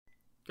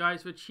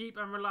Guys, for cheap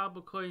and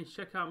reliable coins,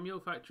 check out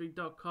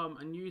mulefactory.com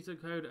and use the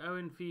code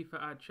OwenFIFA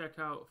at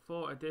checkout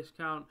for a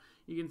discount.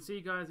 You can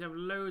see, guys, they have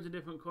loads of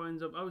different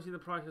coins up. Obviously, the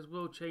prices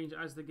will change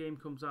as the game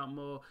comes out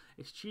more.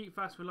 It's cheap,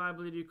 fast,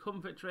 reliable. They do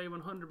comfort trade,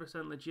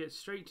 100% legit,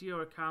 straight to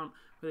your account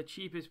for the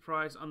cheapest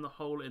price on the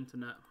whole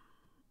internet.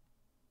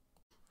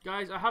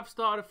 Guys, I have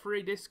started a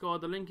free Discord.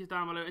 The link is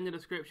down below in the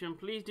description.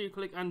 Please do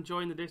click and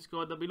join the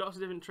Discord. There'll be lots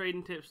of different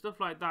trading tips, stuff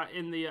like that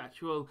in the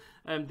actual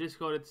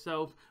Discord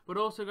itself. But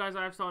also, guys,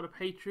 I have started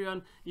a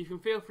Patreon. You can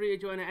feel free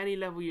to join at any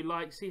level you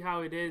like, see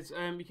how it is.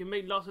 You can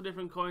make lots of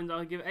different coins.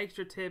 I'll give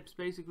extra tips,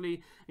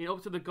 basically,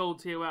 up to the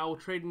gold tier where I will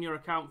trade in your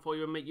account for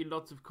you and make you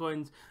lots of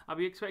coins. I'll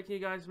be expecting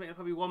you guys to make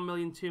probably 1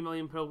 million, 2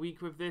 million per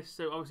week with this.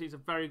 So obviously, it's a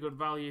very good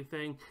value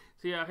thing.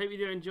 So yeah, I hope you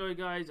do enjoy,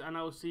 guys, and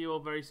I will see you all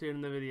very soon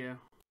in the video.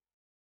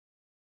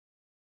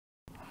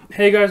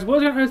 Hey guys,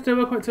 what's going on today?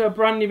 Welcome to a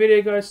brand new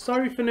video, guys.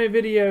 Sorry for no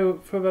video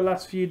for the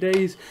last few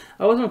days.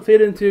 I wasn't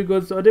feeling too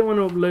good, so I didn't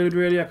want to upload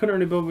really. I couldn't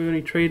really bother with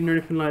any trading or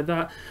anything like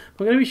that.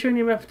 But I'm going to be showing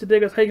you a method today,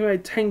 guys, taking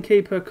about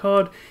 10k per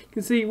card. You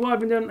can see what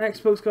I've been doing on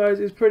Xbox, guys,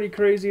 is pretty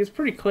crazy. It's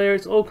pretty clear.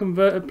 It's all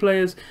converted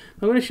players.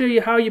 I'm going to show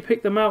you how you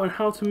pick them out and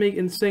how to make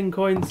insane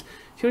coins.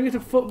 So you're going to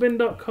go to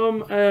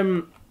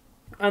footbin.com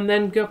and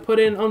then put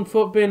in on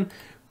footbin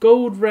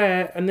gold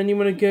rare, and then you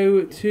want to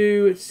go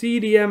to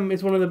CDM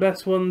is one of the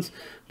best ones.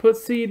 Put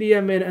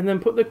CDM in and then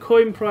put the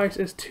coin price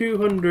as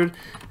 200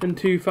 and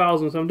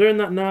 2000. So I'm doing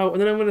that now,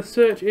 and then I'm going to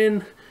search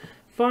in,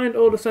 find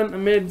all the centre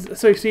mids,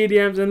 so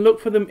CDMs, and look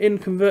for them in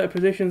converted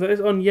positions. Like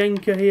this on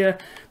Yenka here.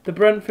 The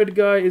Brentford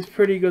guy is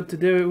pretty good to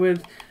do it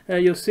with.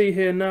 You'll see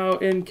here now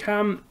in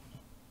Cam,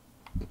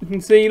 you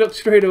can see, look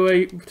straight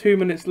away, 2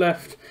 minutes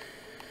left.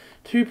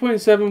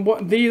 2.7.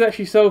 What these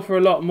actually sell for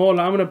a lot more.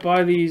 Like, I'm going to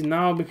buy these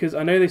now because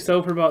I know they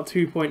sell for about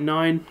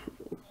 2.9.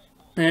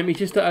 It's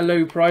just at a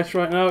low price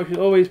right now, which is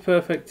always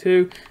perfect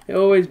too. It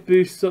always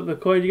boosts up the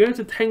coin. You go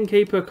into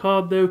 10k per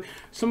card though.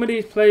 Some of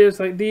these players,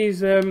 like these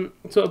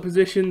sort of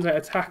positions, like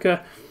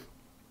attacker,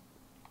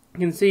 you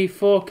can see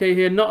 4k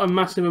here, not a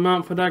massive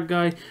amount for that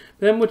guy.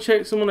 Then we'll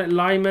check someone like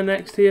Lima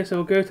next here, so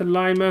we'll go to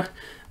Lima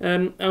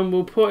and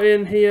we'll put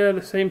in here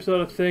the same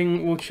sort of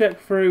thing. We'll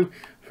check through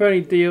for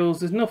any deals.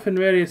 There's nothing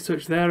really as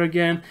such there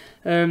again.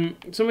 Some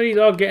of these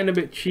are getting a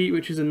bit cheap,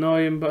 which is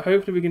annoying, but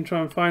hopefully we can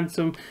try and find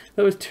some.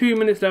 There was 2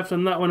 minutes left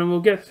on that one, and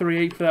we'll get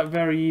 3.8 for that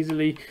very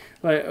easily.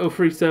 Like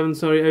 0.37,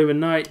 sorry,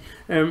 overnight.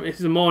 It's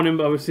the morning,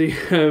 but obviously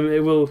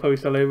it will probably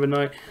sell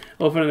overnight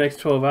or for the next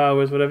 12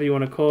 hours, whatever you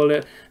want to call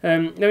it.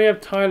 Then we have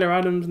Tyler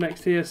Adams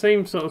next here,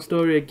 same sort of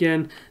story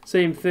again,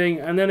 same thing.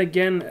 And then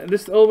again,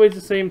 this is always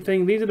the same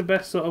thing. These are the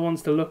best sort of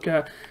ones to look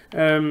at.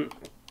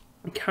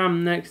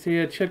 Cam next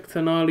here, check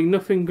Tonali,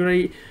 nothing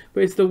great,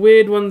 but it's the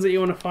weird ones that you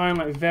want to find,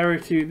 like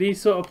Veritu.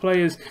 These sort of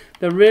players,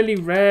 they're really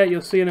rare.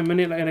 You'll see in a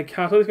minute, like in a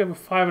Cam. So let's go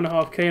for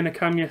 5.5k in a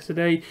Cam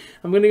yesterday.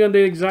 I'm going to go and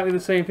do exactly the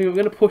same thing. I'm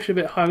going to push a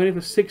bit higher. I'm going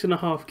to go for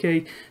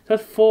 6.5k. So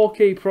that's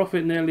 4k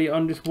profit nearly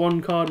on just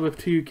one card with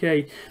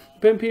 2k.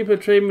 When people are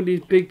trading with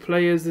these big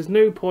players, there's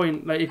no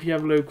point, like if you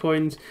have low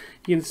coins.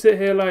 You can sit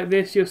here like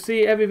this. You'll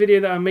see every video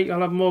that I make, I'll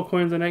have more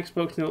coins on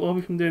Xbox, and it'll all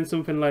be from doing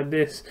something like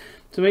this.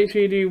 So make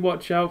sure you do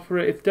watch out for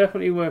it. It's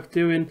definitely worth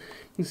doing.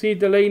 You can see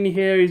Delaney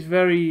here, he's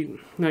very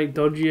like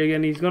dodgy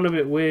again. He's gone a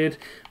bit weird,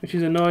 which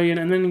is annoying.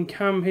 And then in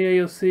Cam here,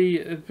 you'll see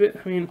a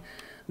bit, I mean,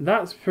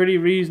 that's pretty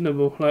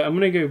reasonable. Like, I'm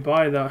going to go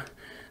buy that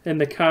in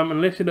the Cam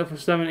and lift it up for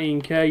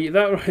 17k.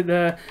 That right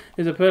there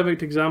is a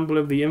perfect example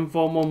of the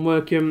inform one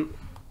working,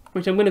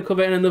 which I'm going to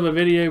cover in another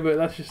video, but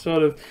that's just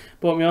sort of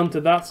brought me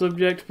onto that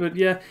subject. But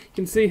yeah, you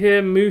can see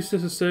here Musa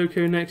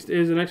Sissoko next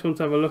is the next one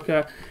to have a look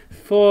at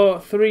for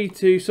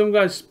 3.2. Some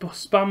guys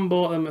spam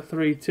bought them at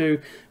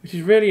 3.2, which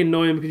is really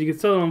annoying because you can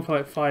sell them on for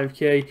like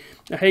 5k.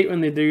 I hate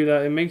when they do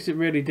that. It makes it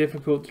really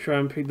difficult to try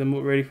and pick them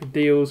up ready for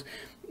deals.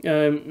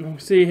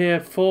 See here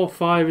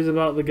 4.5 is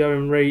about the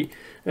going rate.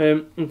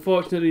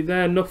 Unfortunately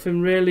there,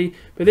 nothing really,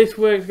 but this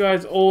works,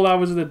 guys, all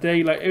hours of the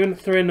day. Like even at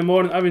 3 in the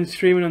morning, I've been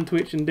streaming on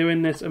Twitch and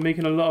doing this and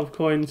making a lot of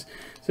coins.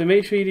 So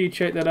make sure you do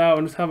check that out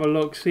and just have a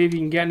look, see if you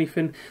can get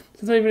anything.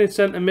 It's not even in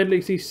centre mid.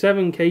 You see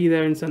 7k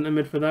there in centre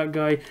mid for that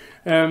guy.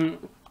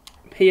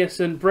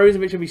 Pearson,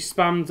 Brozovic will be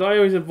spammed. I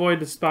always avoid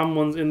the spam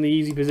ones in the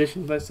easy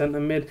positions like centre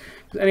mid,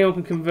 because anyone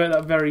can convert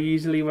that very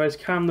easily, whereas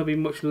Cam there'll be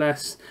much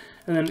less.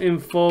 And then in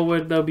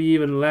forward there'll be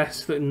even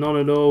less, none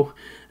at all.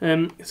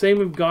 Same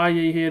with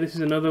Gaye here. This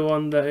is another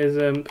one that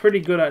is pretty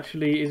good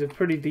actually. Is a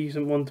pretty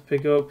decent one to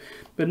pick up,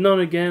 but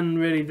none again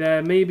really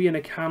there. Maybe in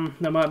a Cam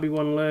there might be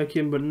one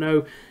lurking, but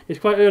no, it's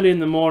quite early in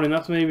the morning.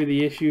 That's maybe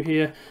the issue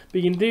here.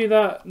 But you can do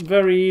that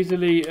very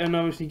easily and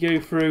obviously go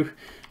through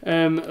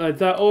like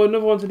that. Or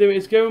another one to do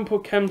is go and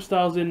put chem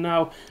styles in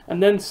now,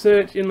 and then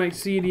search in like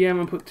CDM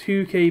and put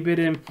 2k bid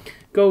in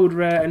gold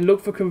rare and look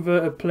for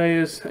converted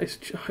players.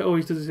 It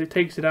always does. It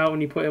takes it out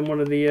when you put in one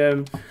of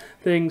the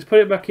things. Put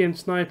it back in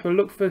sniper.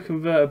 Look for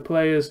converted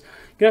players.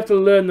 You have to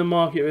learn the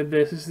market with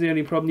this. This is the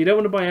only problem. You don't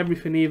want to buy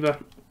everything either.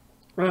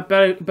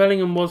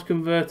 Bellingham was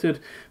converted,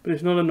 but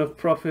it's not enough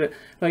profit.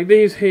 Like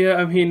these here,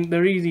 I mean,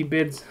 they're easy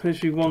bids.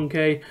 Literally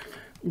 1k.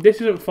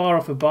 This isn't far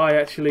off a buy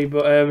actually,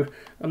 but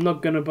I'm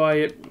not going to buy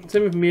it.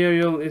 Same with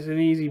Muriel, is an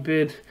easy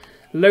bid.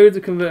 Loads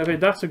of converter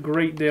bid. That's a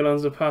great deal on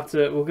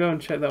Zapata. We'll go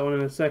and check that one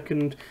in a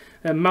second.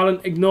 Malin,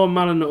 ignore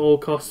Malin at all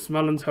costs.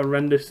 Malin's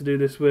horrendous to do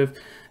this with.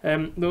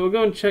 But we'll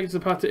go and check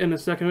Zapata in a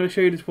second. I'm going to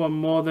show you this one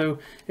more though.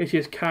 It's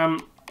just Cam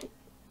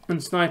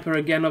and Sniper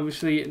again,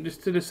 obviously.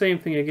 Just do the same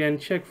thing again.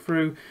 Check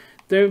through.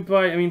 Don't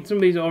buy, I mean, some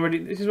of these are already,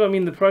 this is what I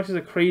mean, the prices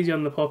are crazy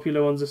on the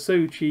popular ones, they're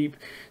so cheap.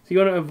 So you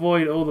want to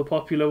avoid all the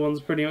popular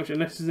ones pretty much,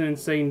 unless it's an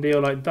insane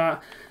deal like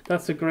that.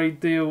 That's a great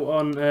deal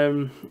on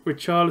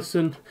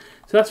Richarlison.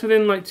 So that's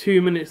within like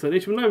 2 minutes. Like,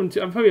 literally, not even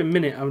two, probably a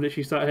minute I've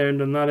literally sat here and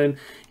done that in.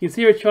 You can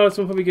see Richarlison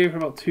will probably go for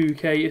about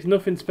 2k. It's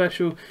nothing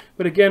special.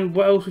 But again,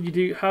 what else would you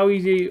do? How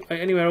easy, like,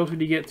 anywhere else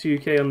would you get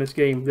 2k on this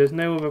game? There's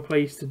no other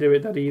place to do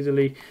it that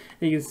easily.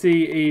 And you can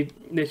see he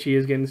literally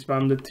is getting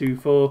spammed at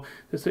 2-4.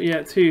 So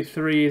yeah,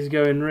 2-3 is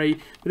going right.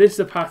 But this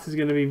Zapata is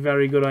going to be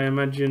very good, I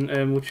imagine.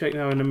 We'll check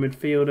now in the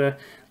midfielder.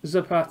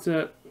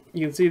 Zapata,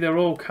 you can see they're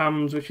all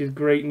cams, which is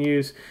great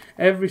news.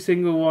 Every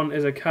single one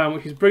is a cam,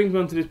 which brings me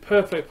on to this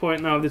perfect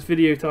point now of this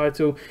video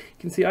title. You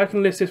can see I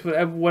can list this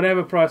for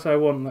whatever price I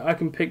want. I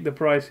can pick the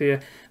price here.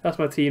 That's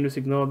my team, just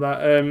ignore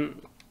that.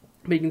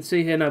 But you can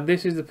see here now,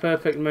 this is the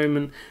perfect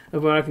moment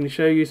of where I can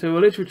show you. So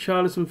we'll literally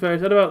Richarlison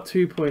first at about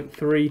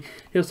 2.3.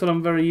 He'll sell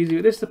on very easy.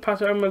 But this is the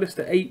pattern I'm going to list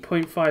at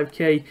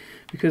 8.5k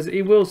because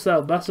it will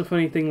sell. That's the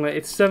funny thing. Like,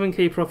 it's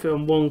 7k profit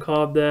on one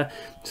card there.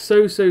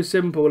 So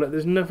simple. Like,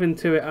 there's nothing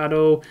to it at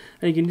all.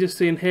 And you can just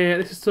see in here,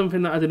 this is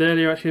something that I did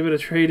earlier, actually a bit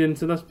of trading.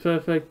 So that's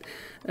perfect.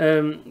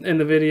 In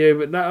the video,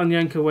 but that on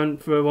Yanka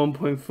went for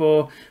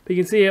 1.4. But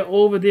you can see here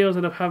all the deals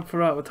that I've had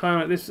throughout the time.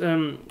 Like this,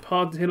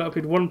 hard to hit up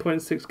with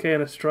 1.6k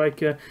on a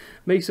striker,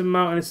 Mason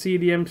Mount and a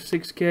CDM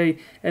 6k,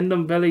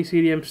 Ndombele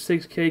CDM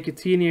 6k,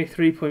 Coutinho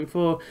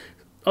 3.4,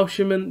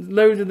 Osherman,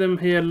 loads of them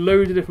here,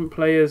 loads of different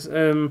players.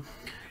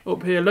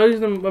 Up here, loads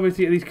of them,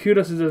 obviously, these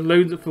kudos, there's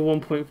loads up for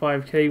 1.5k,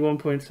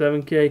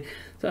 1.7k.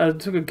 So I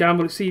took a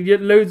gamble. See,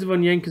 loads of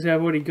Onyenkers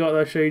I've already got that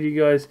I showed you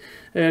guys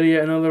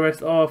earlier, and all the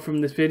rest are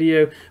from this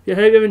video. I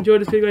hope you've enjoyed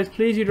this video, guys.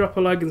 Please do drop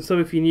a like and sub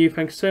if you're new.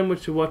 Thanks so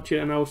much for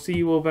watching, and I will see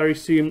you all very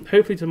soon,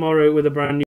 hopefully tomorrow, with a brand new